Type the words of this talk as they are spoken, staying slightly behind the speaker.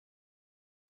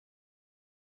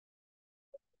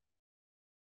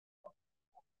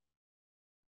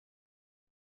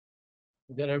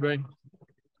Got everybody?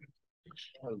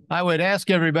 I would ask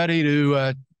everybody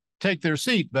to take their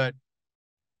seat, but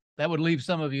that would leave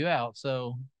some of you out.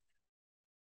 So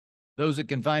those that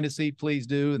can find a seat, please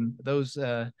do. And those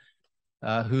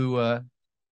who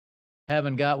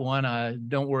haven't got one,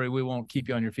 don't worry, we won't keep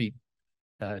you on your feet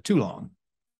too long.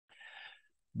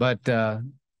 But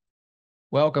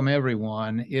welcome,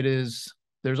 everyone.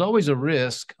 There's always a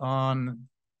risk on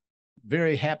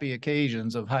very happy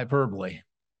occasions of hyperbole,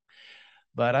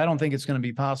 but I don't think it's going to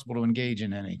be possible to engage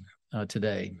in any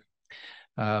today.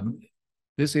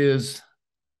 This is,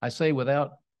 I say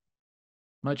without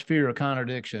much fear of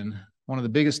contradiction, one of the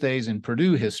biggest days in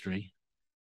Purdue history,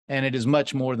 and it is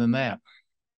much more than that.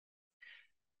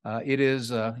 It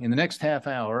is, in the next half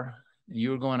hour,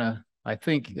 you're going to, I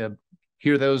think,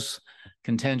 hear those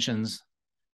contentions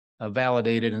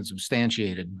validated and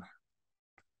substantiated.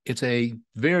 It's a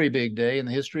very big day in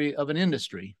the history of an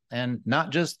industry, and not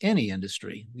just any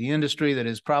industry, the industry that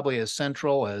is probably as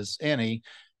central as any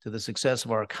to the success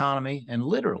of our economy and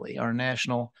literally our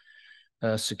national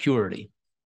security.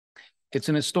 It's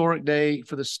an historic day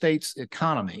for the state's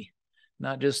economy,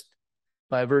 not just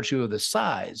by virtue of the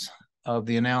size of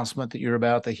the announcement that you're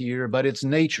about to hear, but its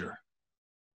nature,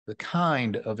 the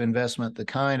kind of investment, the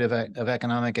kind of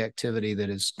economic activity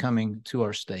that is coming to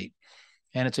our state.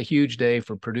 And it's a huge day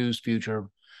for Purdue's future,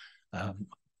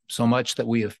 so much that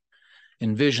we have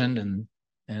envisioned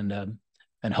and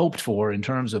hoped for in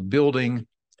terms of building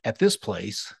at this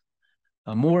place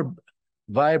a more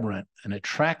vibrant and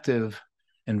attractive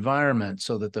environment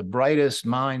so that the brightest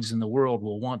minds in the world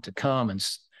will want to come and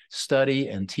study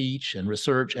and teach and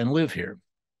research and live here.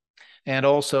 And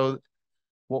also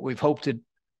what we've hoped to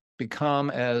become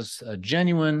as a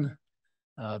genuine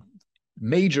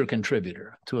major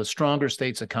contributor to a stronger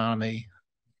state's economy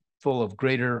full of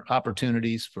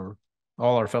opportunities for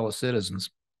all our fellow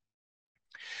citizens.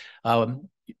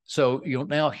 So you'll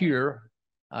now hear,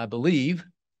 I believe,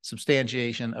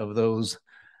 substantiation of those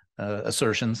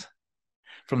assertions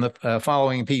from the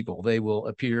following people. They will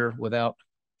appear without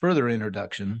further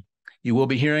introduction. You will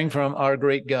be hearing from our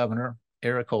great governor,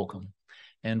 Eric Holcomb,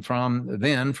 and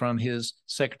from his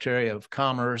Secretary of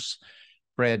Commerce,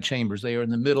 Brad Chambers. They are in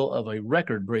the middle of a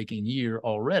record-breaking year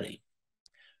already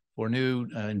for new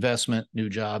investment, new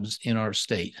jobs in our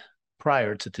state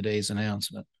prior to today's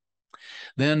announcement.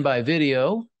 Then by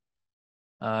video,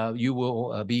 you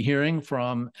will be hearing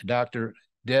from Dr.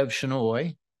 Dev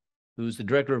Shenoy, who's the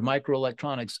Director of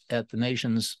Microelectronics at the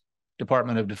nation's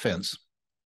Department of Defense.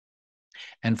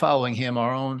 And following him,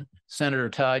 our own Senator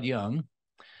Todd Young,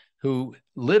 who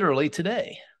literally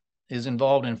today is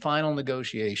involved in final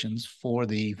negotiations for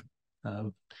the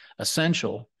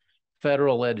essential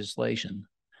federal legislation,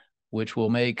 which will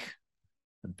make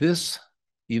this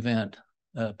event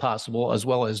possible, as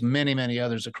well as many, many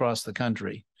others across the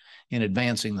country in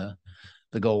advancing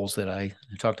the goals that I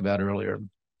talked about earlier.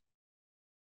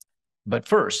 But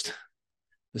first,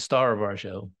 the star of our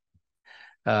show,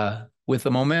 with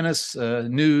the momentous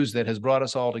news that has brought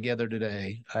us all together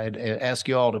today, I'd ask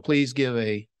you all to please give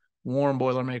a warm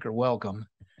Boilermaker welcome,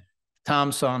 Tom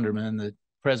Sonderman, the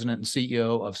President and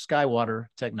CEO of SkyWater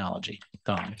Technology.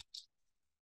 Tom.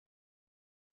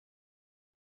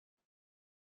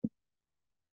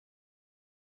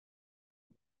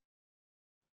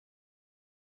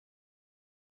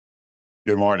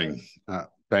 Good morning.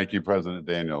 Thank you, President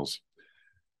Daniels.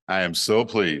 I am so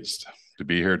pleased to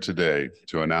be here today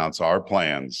to announce our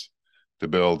plans to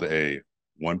build a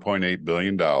 $1.8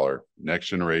 billion next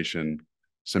generation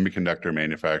semiconductor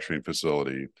manufacturing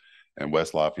facility in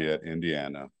West Lafayette,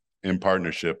 Indiana, in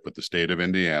partnership with the state of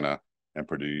Indiana and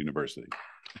Purdue University.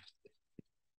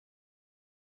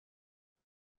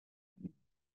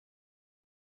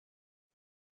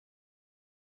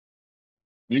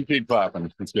 You keep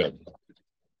clapping, it's good.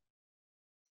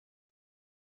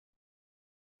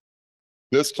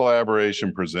 This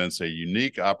collaboration presents a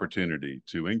unique opportunity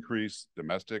to increase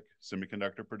domestic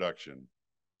semiconductor production,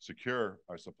 secure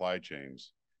our supply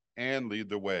chains, and lead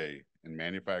the way in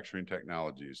manufacturing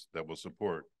technologies that will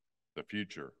support the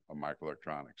future of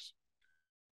microelectronics.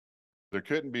 There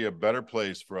couldn't be a better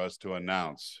place for us to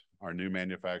announce our new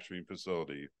manufacturing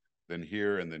facility than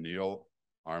here in the Neil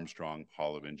Armstrong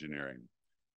Hall of Engineering,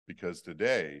 because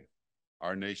today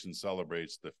our nation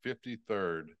celebrates the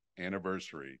 53rd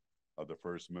anniversary of the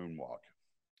first moonwalk.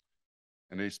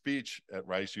 In a speech at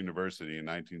Rice University in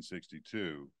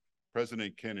 1962,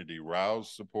 President Kennedy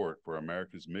roused support for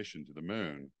America's mission to the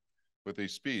moon with a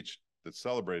speech that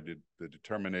celebrated the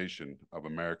determination of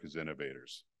America's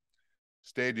innovators,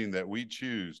 stating that we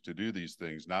choose to do these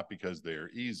things not because they are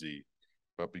easy,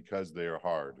 but because they are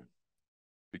hard.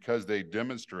 because they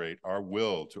demonstrate our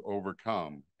will to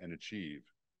overcome and achieve,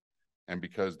 and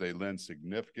because they lend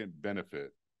significant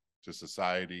benefit to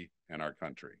society and our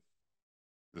country.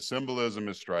 The symbolism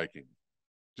is striking.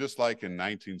 Just like in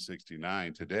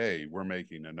 1969, today we're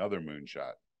making another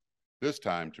moonshot, this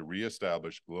time to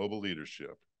reestablish global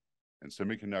leadership in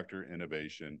semiconductor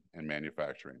innovation and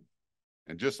manufacturing.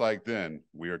 And just like then,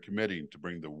 we are committing to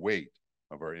bring the weight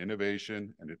of our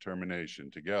innovation and determination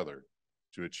together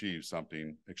to achieve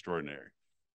something extraordinary.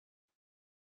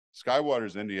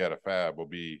 SkyWater's Indiana fab will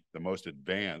be the most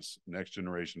advanced next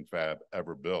generation fab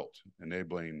ever built,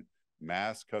 enabling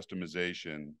mass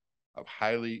customization of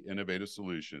highly innovative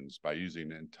solutions by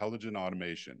using intelligent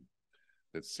automation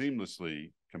that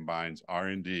seamlessly combines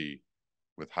R&D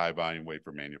with high volume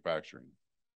wafer manufacturing.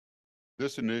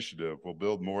 This initiative will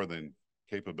build more than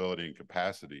capability and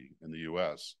capacity in the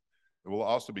US. It will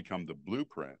also become the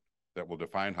blueprint that will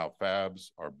define how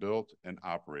fabs are built and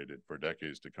operated for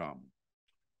decades to come.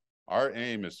 Our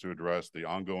aim is to address the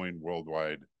ongoing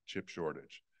worldwide chip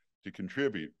shortage, to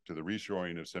contribute to the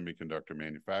reshoring of semiconductor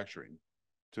manufacturing,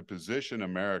 to position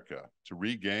America to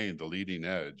regain the leading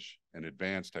edge in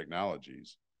advanced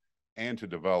technologies, and to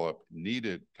develop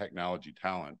needed technology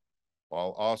talent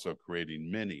while also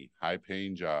creating many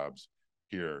high-paying jobs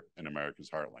here in America's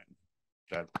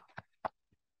heartland.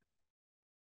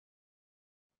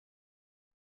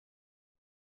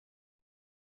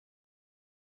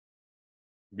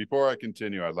 Before I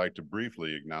continue, I'd like to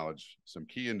briefly acknowledge some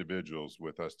key individuals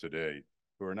with us today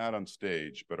who are not on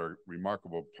stage, but are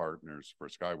remarkable partners for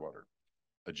SkyWater.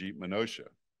 Ajit Manosha,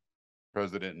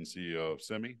 President and CEO of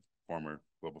SEMI, former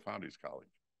Global Foundries colleague.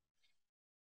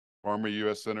 Former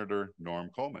U.S. Senator Norm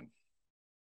Coleman,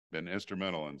 been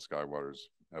instrumental in SkyWater's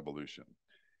evolution.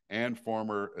 And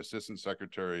former Assistant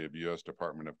Secretary of U.S.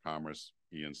 Department of Commerce,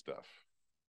 Ian Steff.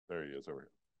 There he is over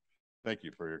here. Thank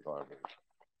you for your collaboration.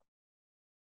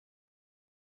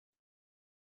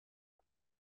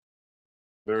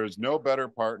 There is no better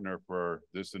partner for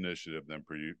this initiative than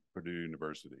Purdue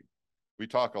University. We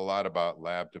talk a lot about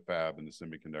lab to fab in the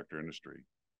semiconductor industry.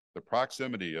 The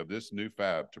proximity of this new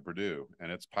fab to Purdue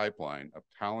and its pipeline of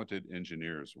talented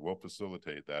engineers will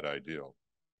facilitate that ideal.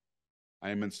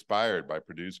 I am inspired by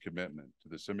Purdue's commitment to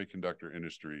the semiconductor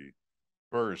industry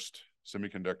first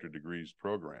semiconductor degrees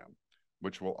program,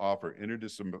 which will offer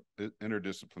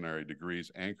interdisciplinary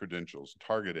degrees and credentials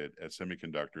targeted at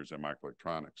semiconductors and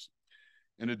microelectronics.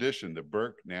 In addition, the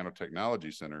Burke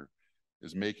Nanotechnology Center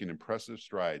is making impressive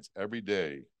strides every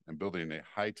day in building a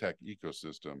high-tech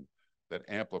ecosystem that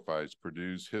amplifies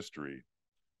Purdue's history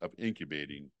of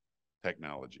incubating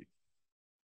technology.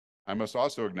 I must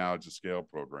also acknowledge the SCALE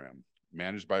program,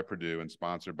 managed by Purdue and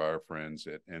sponsored by our friends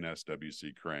at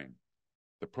NSWC Crane.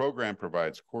 The program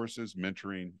provides courses,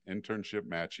 mentoring, internship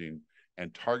matching,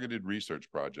 and targeted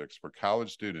research projects for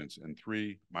college students in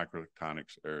 3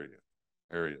 microelectronics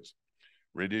areas: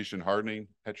 radiation hardening,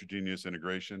 heterogeneous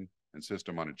integration, and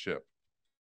system on a chip.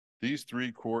 These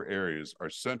 3 core areas are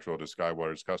central to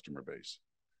SkyWater's customer base.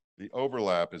 The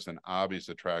overlap is an obvious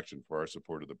attraction for our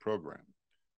support of the program,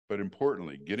 but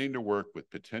importantly, getting to work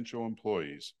with potential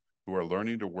employees who are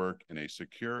learning to work in a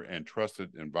secure and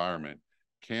trusted environment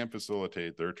can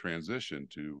facilitate their transition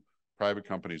to private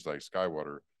companies like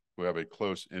SkyWater, who have a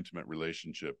close, intimate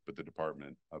relationship with the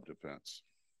Department of Defense.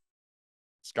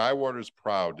 SkyWater is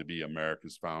proud to be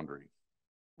America's foundry.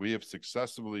 We have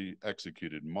successfully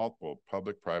executed multiple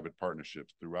public-private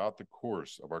partnerships throughout the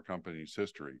course of our company's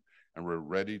history, and we're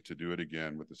ready to do it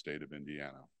again with the state of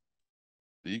Indiana.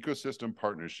 The ecosystem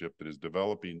partnership that is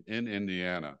developing in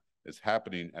Indiana is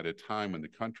happening at a time when the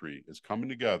country is coming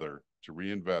together to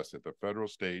reinvest at the federal,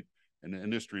 state, and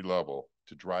industry level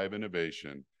to drive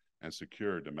innovation and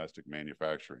secure domestic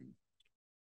manufacturing.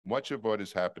 Much of what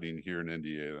is happening here in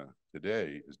Indiana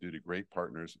today is due to great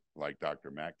partners like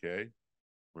Dr. Matt Kay.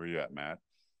 Where are you at, Matt?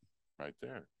 Right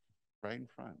there, right in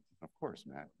front. Of course,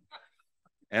 Matt.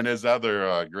 And his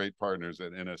other great partners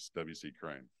at NSWC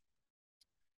Crane.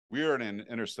 We are at an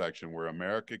intersection where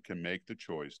America can make the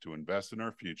choice to invest in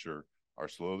our future or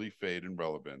slowly fade in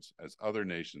relevance as other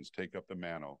nations take up the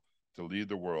mantle to lead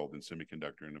the world in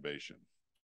semiconductor innovation.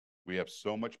 We have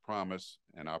so much promise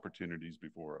and opportunities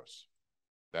before us.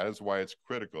 That is why it's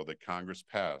critical that Congress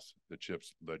pass the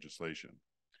CHIPS legislation.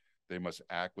 They must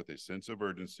act with a sense of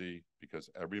urgency because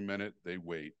every minute they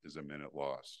wait is a minute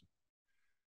lost.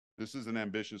 This is an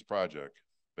ambitious project,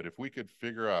 but if we could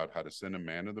figure out how to send a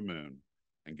man to the moon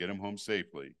and get him home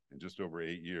safely in just over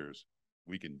 8 years,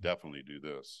 we can definitely do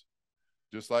this.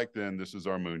 Just like then, this is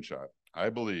our moonshot. I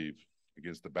believe,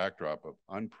 against the backdrop of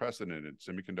unprecedented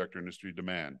semiconductor industry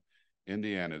demand,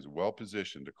 Indiana is well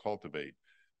positioned to cultivate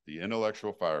the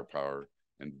intellectual firepower,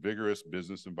 and vigorous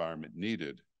business environment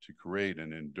needed to create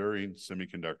an enduring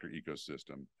semiconductor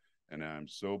ecosystem, and I'm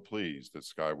so pleased that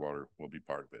SkyWater will be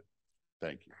part of it.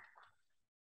 Thank you.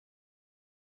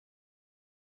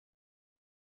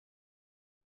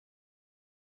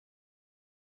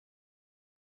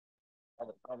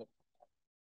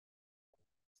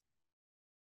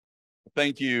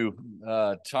 Thank you,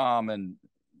 Tom. And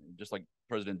just like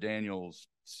President Daniels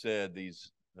said,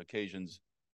 these occasions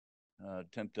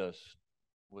tempt us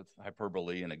with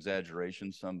hyperbole and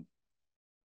exaggeration. Some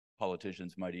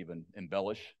politicians might even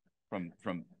embellish from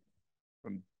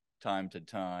time to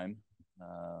time.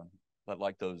 But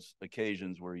like those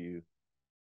occasions where you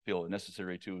feel it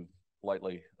necessary to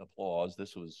politely applause,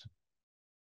 this was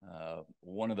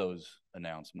one of those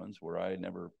announcements where I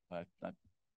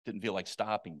didn't feel like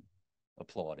stopping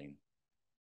applauding.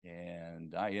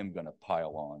 And I am going to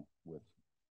pile on with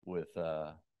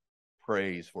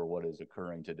praise for what is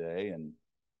occurring today and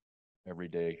every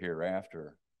day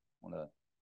hereafter. I want to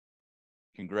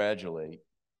congratulate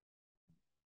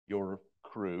your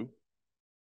crew,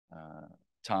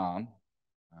 Tom,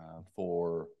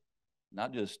 for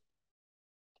not just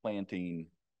planting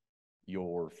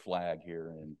your flag here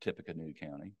in Tippecanoe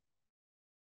County,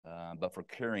 but for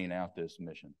carrying out this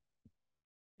mission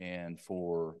and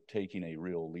for taking a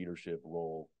real leadership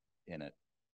role in it.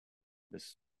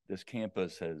 This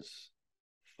campus has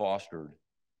fostered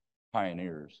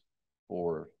pioneers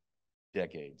for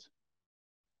decades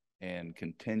and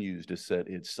continues to set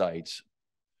its sights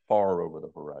far over the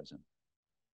horizon.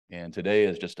 And today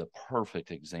is just a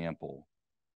perfect example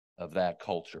of that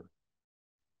culture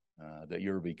that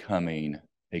you're becoming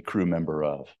a crew member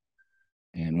of.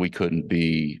 And we couldn't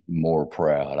be more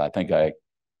proud. I think I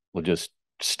will just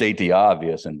state the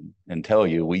obvious and tell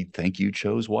you, we think you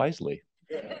chose wisely.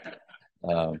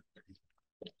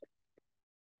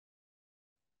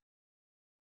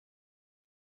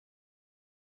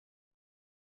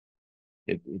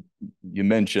 You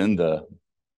mentioned the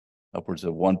upwards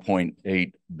of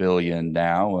 1.8 billion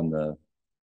now and the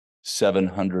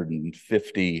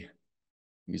 750,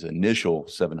 these initial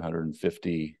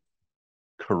 750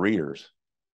 careers,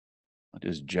 not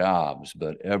just jobs,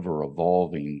 but ever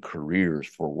evolving careers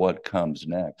for what comes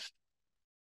next.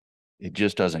 It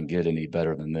just doesn't get any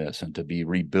better than this. And to be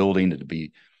rebuilding, to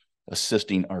be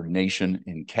assisting our nation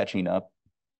in catching up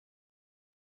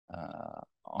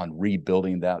on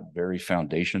rebuilding that very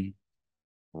foundation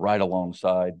right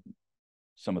alongside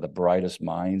some of the brightest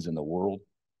minds in the world.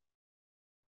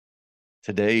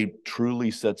 Today truly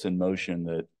sets in motion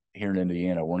that here in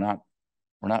Indiana, we're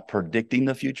not predicting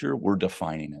the future, we're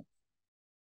defining it.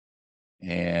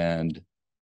 And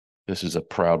this is a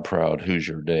proud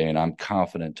Hoosier day. And I'm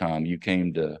confident, Tom, you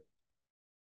came to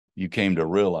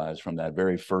realize from that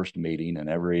very first meeting and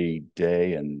every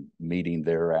day and meeting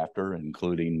thereafter,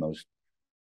 including most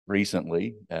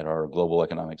recently at our Global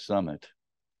Economic Summit,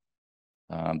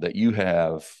 that you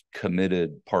have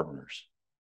committed partners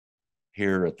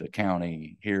here at the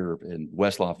county, here in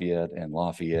West Lafayette and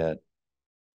Lafayette,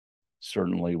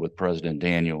 certainly with President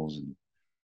Daniels and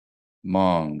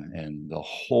Mung and the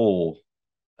whole,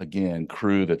 again,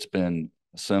 crew that's been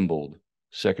assembled,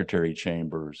 Secretary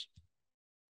Chambers,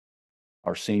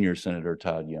 our senior Senator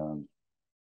Todd Young,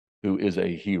 who is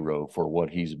a hero for what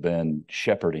he's been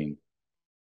shepherding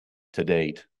to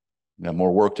date. Now,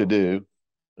 more work to do,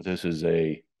 but this is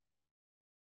a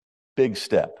big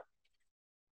step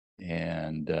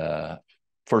and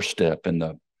first step in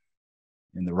the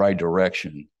right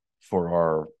direction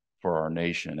for our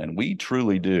nation. And we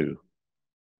truly do,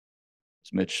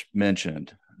 as Mitch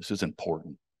mentioned, this is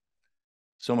important.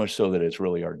 So much so that it's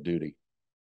really our duty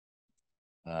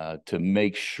to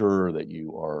make sure that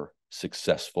you are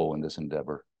successful in this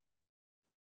endeavor.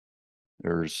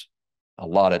 There's a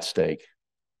lot at stake.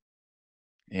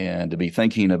 And to be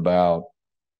thinking about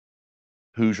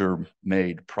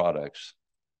Hoosier-made products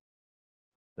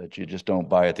that you just don't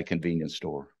buy at the convenience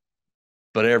store.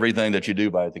 But everything that you do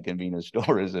buy at the convenience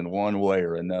store is in one way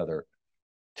or another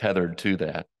tethered to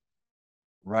that.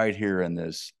 Right here in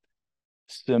this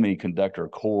semiconductor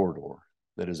corridor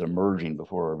that is emerging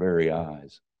before our very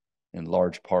eyes, in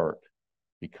large part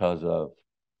because of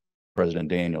President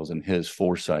Daniels and his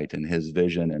foresight and his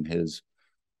vision and his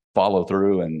follow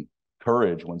through and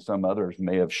courage when some others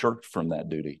may have shirked from that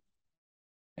duty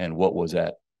and what was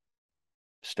at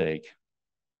stake.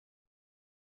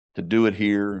 To do it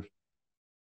here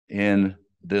in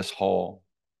this hall,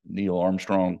 Neil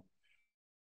Armstrong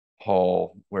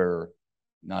Hall, where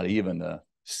not even the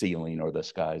ceiling or the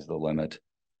sky's the limit,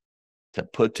 to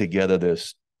put together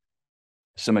this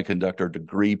semiconductor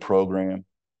degree program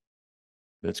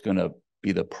that's going to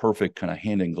be the perfect kind of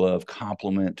hand in glove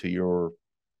complement to your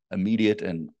immediate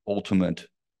and ultimate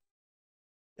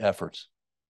efforts.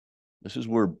 This is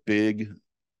where big,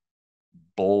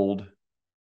 bold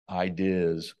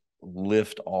ideas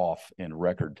lift off in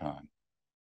record time.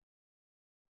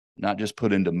 Not just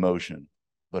put into motion,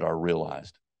 but are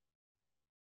realized.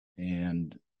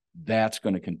 And that's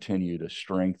going to continue to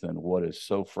strengthen what is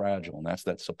so fragile, and that's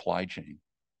that supply chain.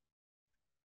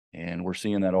 And we're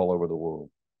seeing that all over the world.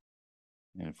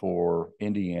 And for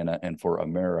Indiana and for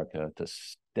America to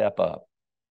step up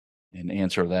and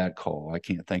answer that call, I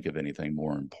can't think of anything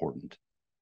more important.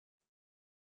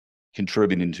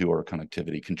 Contributing to our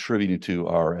connectivity, contributing to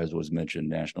our, as was mentioned,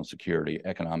 national security,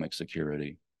 economic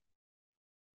security.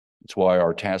 It's why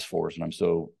our task force, and I'm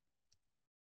so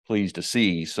pleased to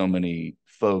see so many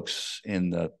folks in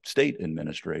the state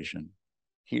administration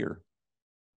here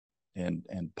and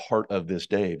part of this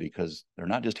day, because they're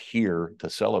not just here to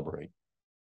celebrate.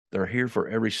 They're here for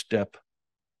every step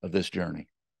of this journey.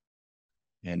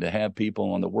 And to have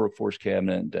people on the workforce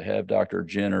cabinet, to have Dr.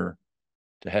 Jenner,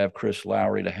 to have Chris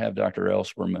Lowry, to have Dr.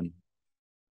 Elsperman,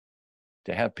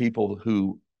 to have people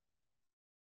who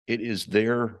it is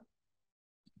their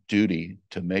duty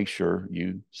to make sure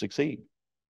you succeed.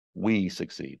 We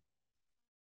succeed.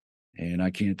 And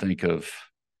I can't think of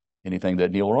anything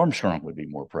that Neil Armstrong would be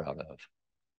more proud of.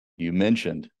 You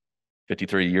mentioned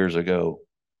 53 years ago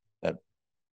that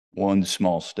one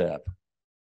small step.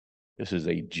 This is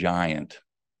a giant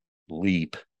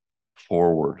leap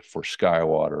forward for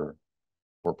SkyWater,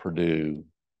 for Purdue,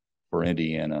 for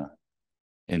Indiana,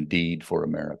 indeed for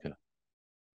America.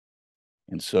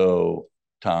 And so,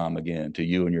 Tom, again, to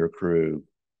you and your crew,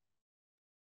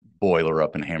 boiler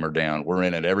up and hammer down. We're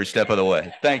in it every step of the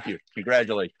way. Thank you.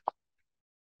 Congratulations.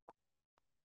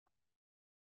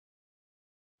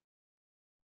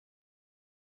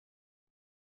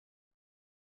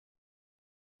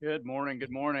 Good morning.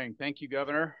 Good morning. Thank you,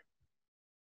 Governor.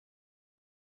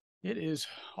 It is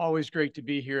always great to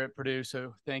be here at Purdue.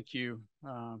 So thank you,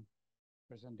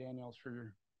 President Daniels,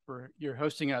 for your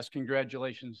hosting us.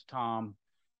 Congratulations, Tom.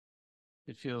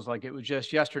 It feels like it was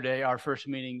just yesterday, our first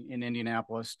meeting in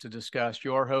Indianapolis to discuss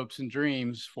your hopes and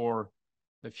dreams for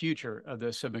the future of the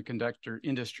semiconductor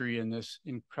industry in this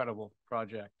incredible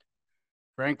project.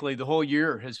 Frankly, the whole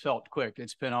year has felt quick.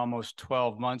 It's been almost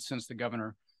 12 months since the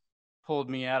governor pulled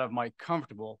me out of my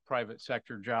comfortable private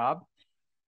sector job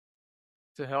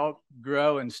to help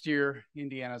grow and steer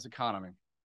Indiana's economy.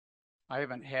 I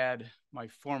haven't had my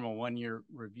formal one-year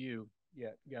review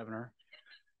yet, Governor.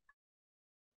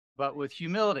 But with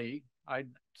humility, I'd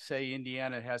say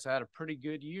Indiana has had a pretty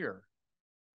good year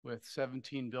with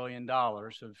 $17 billion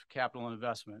of capital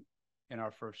investment in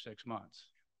our first 6 months,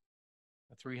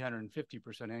 a 350%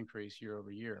 increase year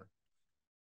over year.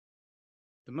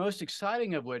 The most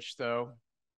exciting of which, though,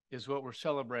 is what we're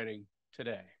celebrating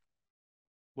today.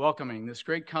 Welcoming this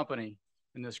great company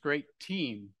and this great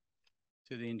team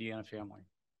to the Indiana family.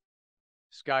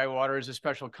 SkyWater is a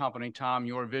special company, Tom.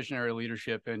 Your visionary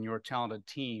leadership and your talented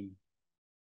team,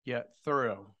 yet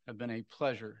thorough, have been a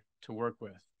pleasure to work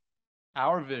with.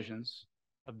 Our visions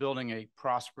of building a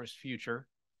prosperous future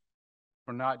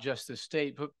for not just the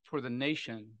state, but for the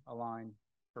nation align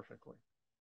perfectly.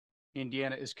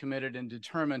 Indiana is committed and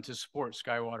determined to support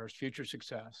SkyWater's future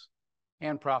success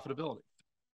and profitability.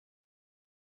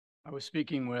 I was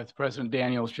speaking with President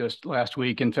Daniels just last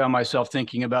week and found myself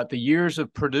thinking about the years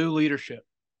of Purdue leadership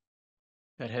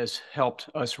that has helped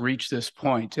us reach this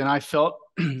point. And I felt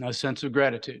a sense of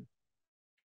gratitude.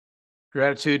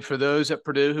 Gratitude for those at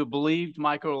Purdue who believed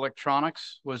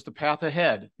microelectronics was the path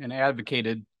ahead and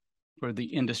advocated for the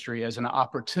industry as an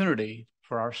opportunity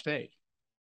for our state.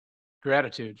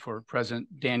 Gratitude for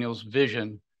President Daniels'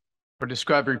 vision for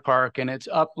Discovery Park and its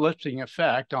uplifting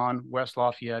effect on West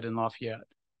Lafayette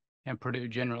and Purdue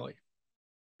generally.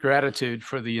 Gratitude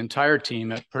for the entire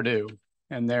team at Purdue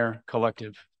and their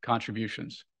collective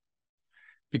contributions.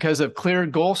 Because of clear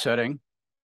goal setting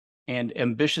and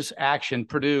ambitious action,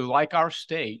 Purdue, like our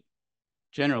state,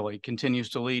 generally continues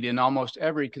to lead in almost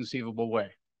every conceivable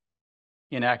way.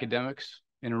 In academics,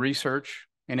 in research,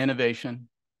 in innovation,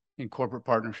 in corporate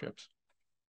partnerships.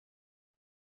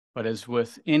 But as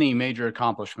with any major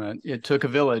accomplishment, it took a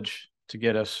village to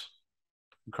get us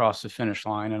across the finish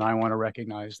line, and I want to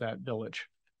recognize that village.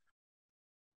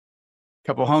 A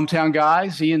couple hometown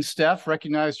guys, Ian Steph,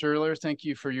 recognized earlier. Thank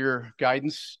you for your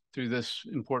guidance through this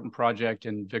important project,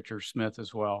 and Victor Smith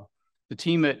as well. The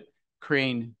team at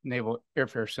Crane Naval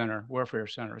Warfare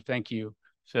Center, thank you,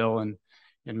 Phil and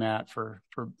Matt, for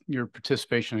your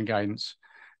participation and guidance.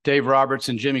 Dave Roberts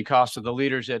and Jimmy Costa, the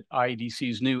leaders at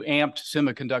IEDC's new AMPed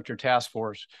Semiconductor Task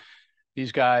Force.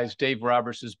 These guys, Dave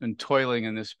Roberts has been toiling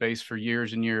in this space for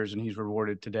years and years, and he's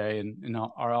rewarded today and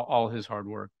all his hard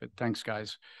work. But thanks,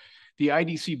 guys. The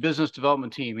IDC Business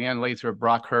Development Team, Ann Lathrop,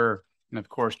 Brock Herr, and of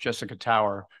course, Jessica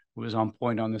Tower, who is on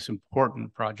point on this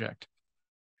important project.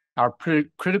 Our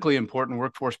critically important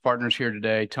workforce partners here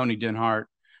today, Tony Denhart,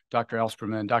 Dr.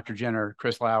 Elsperman, Dr. Jenner,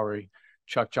 Chris Lowry,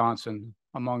 Chuck Johnson,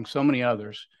 among so many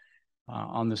others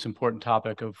on this important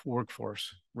topic of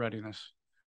workforce readiness.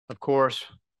 Of course,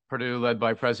 Purdue, led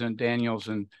by President Daniels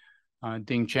and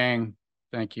Ding Chang,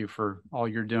 thank you for all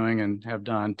you're doing and have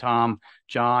done. Tom,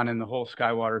 John, and the whole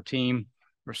SkyWater team,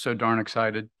 we're so darn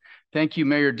excited. Thank you,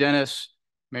 Mayor Dennis,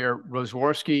 Mayor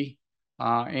Rosworski,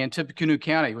 and Tippecanoe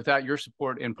County. Without your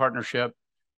support and partnership,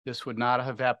 this would not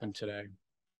have happened today.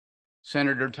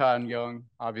 Senator Todd Young,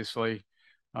 obviously,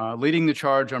 leading the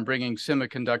charge on bringing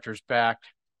semiconductors back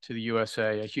to the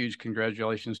USA. A huge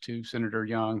congratulations to Senator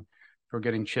Young for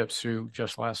getting chips through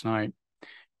just last night.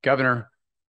 Governor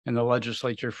and the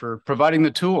legislature for providing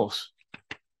the tools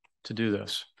to do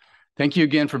this. Thank you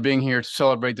again for being here to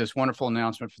celebrate this wonderful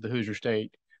announcement for the Hoosier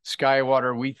State.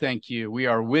 SkyWater, we thank you. We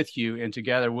are with you, and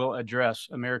together we'll address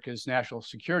America's national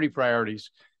security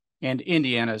priorities and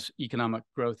Indiana's economic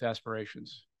growth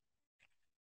aspirations.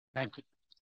 Thank you.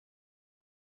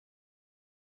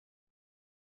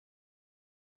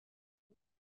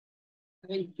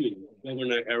 Thank you,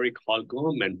 Governor Eric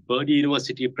Holcomb and Purdue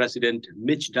University President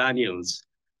Mitch Daniels,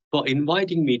 for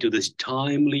inviting me to this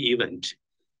timely event.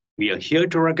 We are here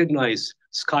to recognize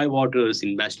SkyWater's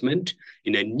investment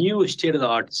in a new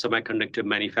state-of-the-art semiconductor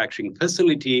manufacturing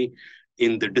facility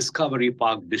in the Discovery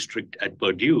Park district at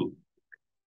Purdue.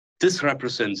 This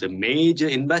represents a major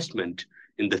investment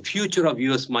in the future of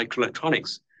US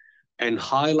microelectronics and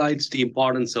highlights the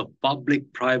importance of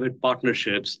public-private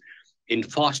partnerships in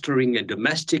fostering a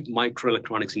domestic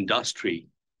microelectronics industry.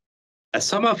 As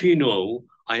some of you know,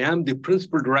 I am the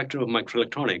Principal Director of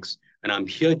Microelectronics, and I'm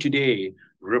here today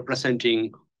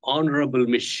representing Honorable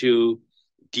Ms. Shu,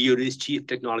 DOD's Chief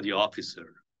Technology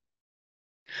Officer.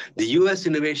 The US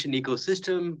innovation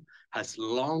ecosystem has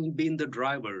long been the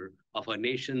driver of our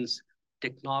nation's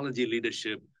technology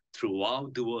leadership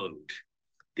throughout the world.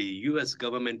 The US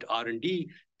government R&D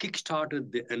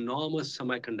kickstarted the enormous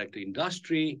semiconductor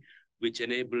industry, which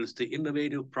enables the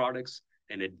innovative products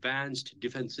and advanced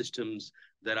defense systems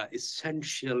that are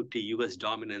essential to US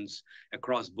dominance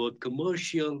across both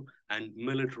commercial and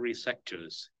military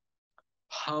sectors.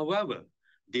 However,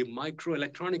 the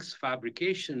microelectronics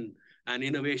fabrication and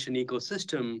innovation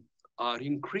ecosystem are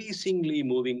increasingly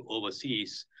moving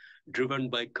overseas,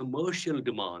 driven by commercial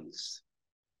demands.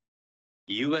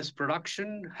 US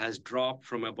production has dropped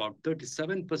from about 37%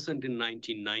 in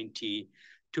 1990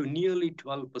 to nearly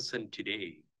 12%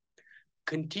 today.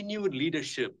 Continued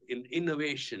leadership in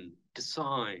innovation,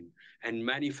 design, and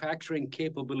manufacturing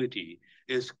capability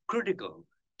is critical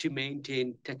to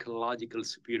maintain technological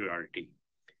superiority.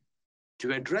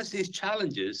 To address these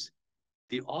challenges,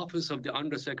 the Office of the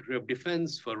Undersecretary of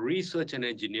Defense for Research and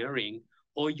Engineering,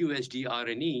 or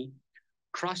USD-R&E,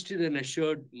 Trusted and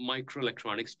Assured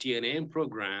Microelectronics TNAM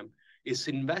program is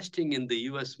investing in the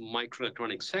US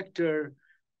microelectronics sector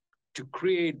to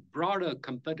create broader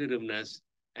competitiveness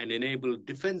and enable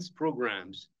defense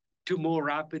programs to more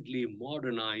rapidly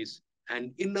modernize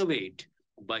and innovate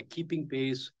by keeping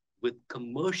pace with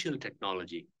commercial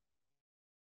technology.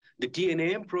 The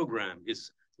TNAM program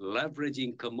is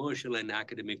leveraging commercial and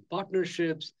academic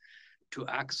partnerships to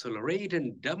accelerate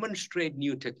and demonstrate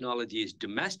new technologies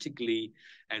domestically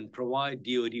and provide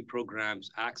DoD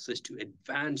programs access to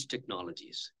advanced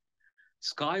technologies.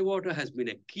 SkyWater has been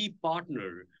a key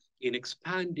partner in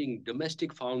expanding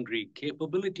domestic foundry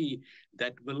capability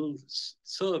that will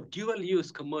serve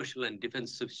dual-use commercial and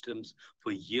defense systems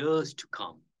for years to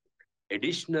come.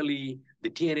 Additionally, the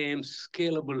TNAM's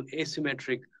Scalable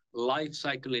Asymmetric Life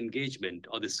Cycle Engagement,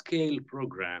 or the SCALE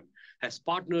program, has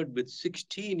partnered with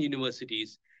 16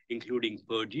 universities, including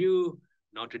Purdue,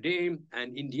 Notre Dame,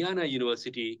 and Indiana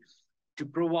University, to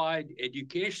provide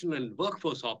educational and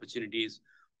workforce opportunities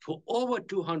for over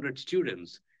 200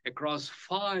 students across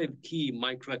 5 key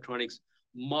microelectronics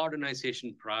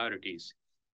modernization priorities.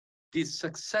 These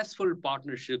successful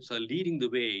partnerships are leading the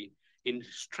way in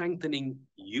strengthening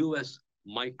US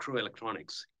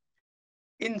microelectronics.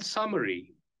 In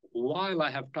summary, while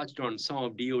I have touched on some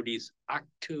of DoD's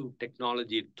active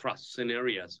technology thrusts and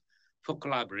areas for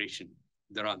collaboration,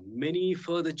 there are many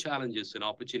further challenges and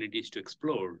opportunities to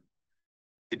explore.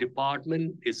 The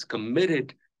department is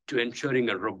committed to ensuring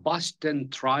a robust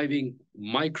and thriving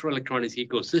microelectronics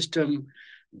ecosystem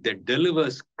that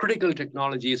delivers critical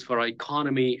technologies for our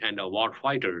economy and our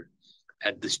warfighter.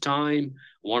 At this time,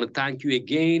 I want to thank you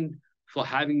again for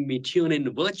having me tune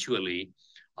in virtually.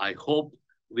 I hope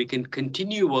we can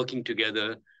continue working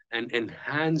together and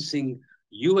enhancing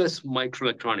U.S.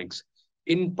 microelectronics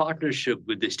in partnership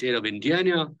with the state of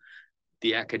Indiana,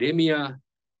 the academia,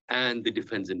 and the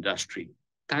defense industry.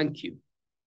 Thank you.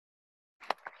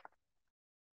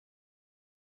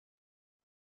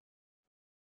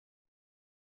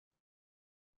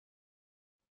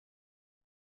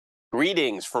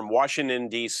 Greetings from Washington,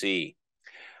 D.C.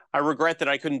 I regret that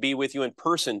I couldn't be with you in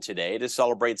person today to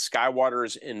celebrate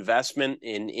SkyWater's investment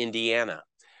in Indiana.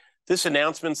 This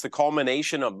announcement's the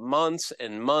culmination of months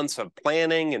and months of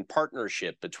planning and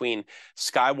partnership between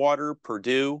SkyWater,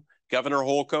 Purdue, Governor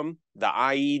Holcomb, the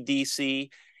IEDC,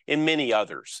 and many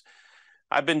others.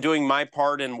 I've been doing my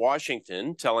part in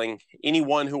Washington, telling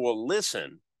anyone who will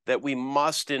listen that we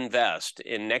must invest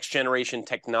in next-generation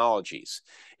technologies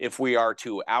if we are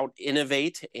to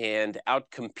out-innovate and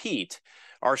out-compete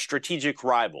our strategic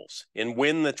rivals and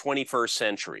win the 21st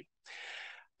century.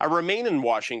 I remain in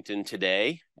Washington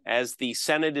today as the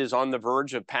Senate is on the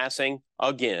verge of passing,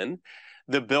 again,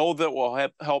 the bill that will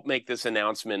help make this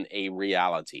announcement a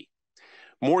reality.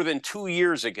 More than 2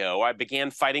 years ago, I began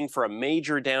fighting for a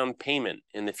major down payment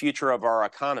in the future of our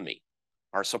economy,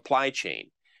 our supply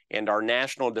chain, and our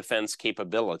national defense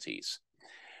capabilities.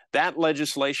 That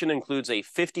legislation includes a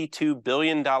 $52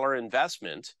 billion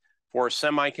investment for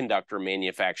semiconductor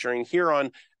manufacturing here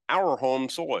on our home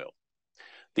soil.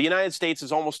 The United States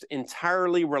is almost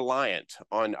entirely reliant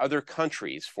on other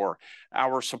countries for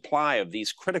our supply of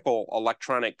these critical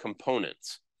electronic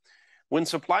components. When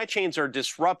supply chains are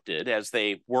disrupted, as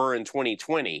they were in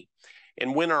 2020,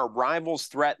 and when our rivals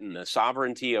threaten the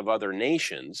sovereignty of other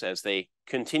nations, as they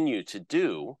continue to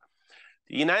do,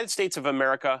 the United States of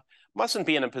America mustn't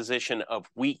be in a position of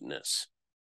weakness.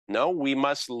 No, we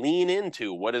must lean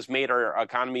into what has made our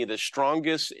economy the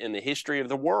strongest in the history of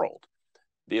the world,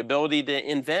 the ability to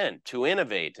invent, to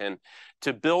innovate, and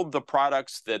to build the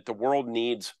products that the world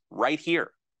needs right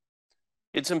here.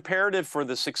 It's imperative for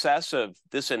the success of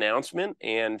this announcement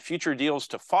and future deals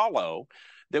to follow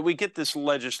that we get this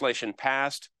legislation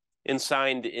passed and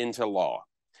signed into law.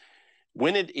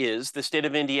 When it is, the state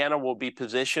of Indiana will be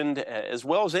positioned, as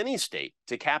well as any state,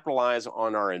 to capitalize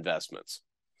on our investments.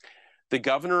 The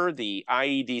governor, the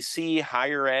IEDC,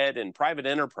 higher ed, and private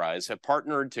enterprise have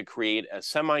partnered to create a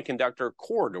semiconductor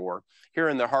corridor here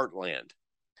in the heartland.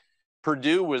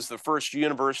 Purdue was the first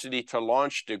university to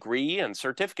launch degree and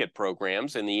certificate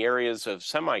programs in the areas of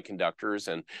semiconductors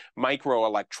and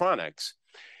microelectronics,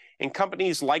 and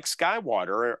companies like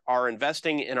SkyWater are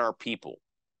investing in our people.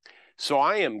 So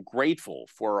I am grateful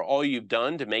for all you've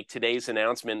done to make today's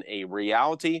announcement a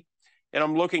reality, and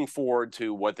I'm looking forward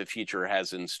to what the future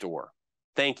has in store.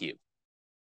 Thank you.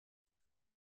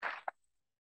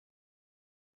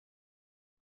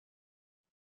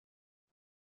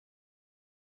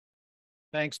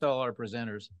 Thanks to all our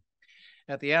presenters.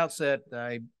 At the outset,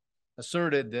 I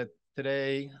asserted that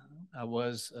today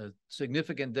was a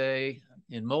significant day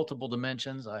in multiple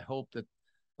dimensions. I hope that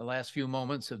the last few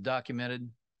moments have documented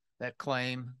that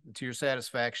claim to your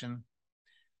satisfaction.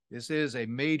 This is a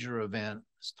major event,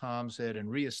 as Tom said, in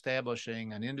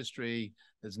reestablishing an industry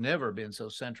that's never been so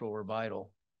central or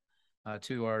vital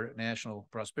to our national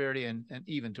prosperity and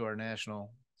even to our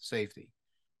national safety.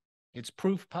 It's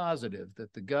proof positive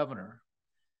that the governor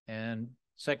and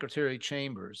Secretary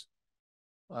Chambers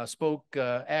spoke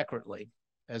accurately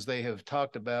as they have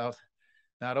talked about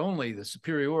not only the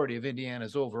superiority of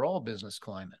Indiana's overall business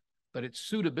climate, but its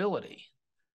suitability,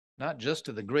 not just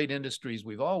to the great industries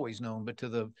we've always known, but to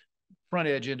the front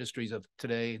edge industries of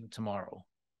today and tomorrow.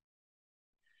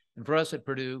 And for us at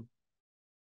Purdue,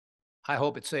 I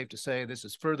hope it's safe to say this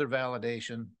is further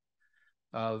validation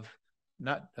of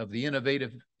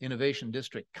the innovation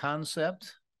district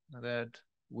concept that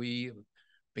we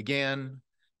began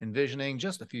envisioning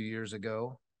just a few years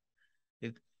ago.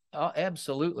 It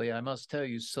absolutely, I must tell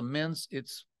you, cements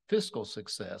its fiscal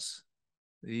success.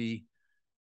 The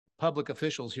public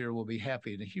officials here will be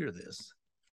happy to hear this.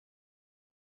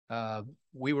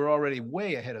 We were already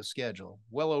way ahead of schedule,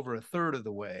 well over a third of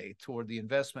the way toward the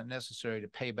investment necessary to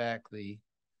pay back the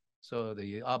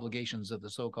obligations of the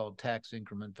so-called tax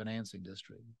increment financing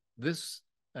district. This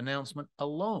announcement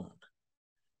alone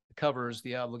covers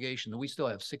the obligation that we still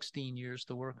have 16 years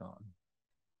to work on.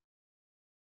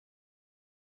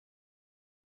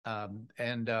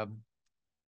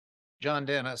 John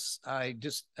Dennis, I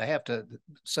have to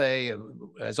say,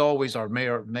 as always, our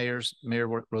Mayor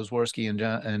Rosworski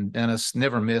and Dennis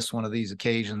never miss one of these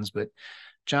occasions, but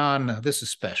John, this is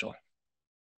special.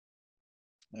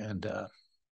 And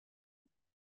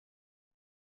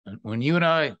when you and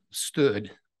I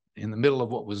stood in the middle of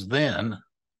what was then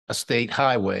a state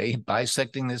highway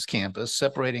bisecting this campus,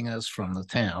 separating us from the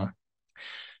town,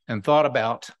 and thought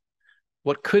about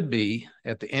what could be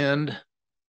at the end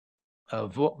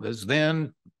of what was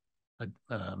then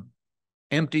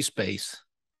empty space,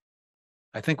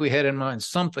 I think we had in mind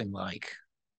something like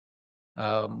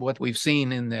what we've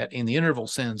seen in the interval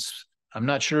since. I'm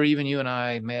not sure even you and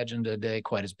I imagined a day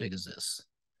quite as big as this.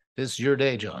 This is your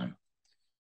day, John.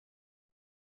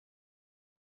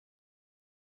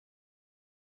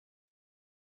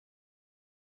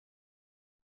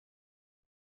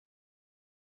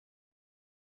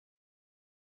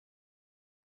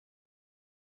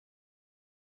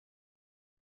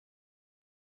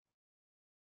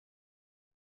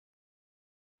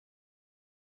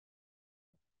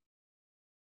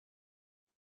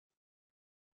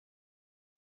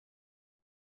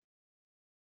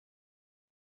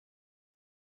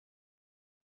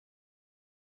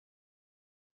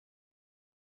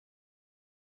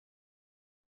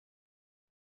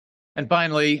 And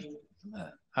finally,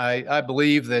 I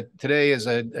believe that today is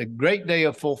a great day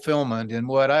of fulfillment in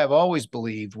what I have always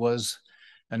believed was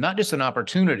not just an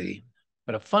opportunity,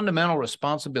 but a fundamental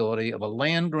responsibility of a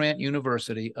land-grant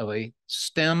university, of a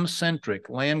STEM-centric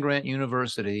land-grant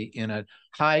university in a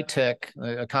high-tech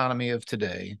economy of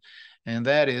today. And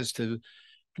that is to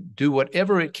do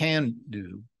whatever it can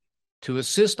do to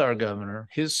assist our governor,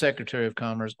 his Secretary of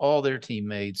Commerce, all their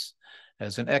teammates,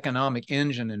 as an economic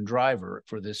engine and driver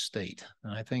for this state.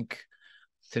 And I think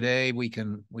today we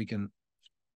can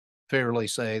fairly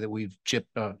say that we've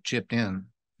chipped in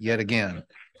yet again.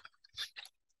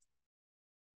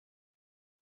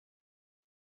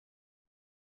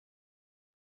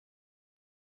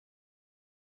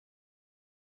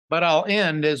 But I'll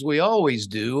end, as we always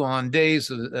do on days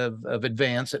of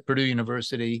advance at Purdue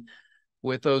University,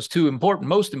 with those two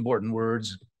most important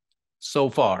words, so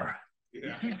far.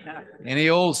 Yeah. Any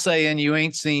old saying, you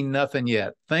ain't seen nothing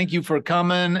yet. Thank you for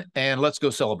coming, and let's go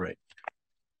celebrate.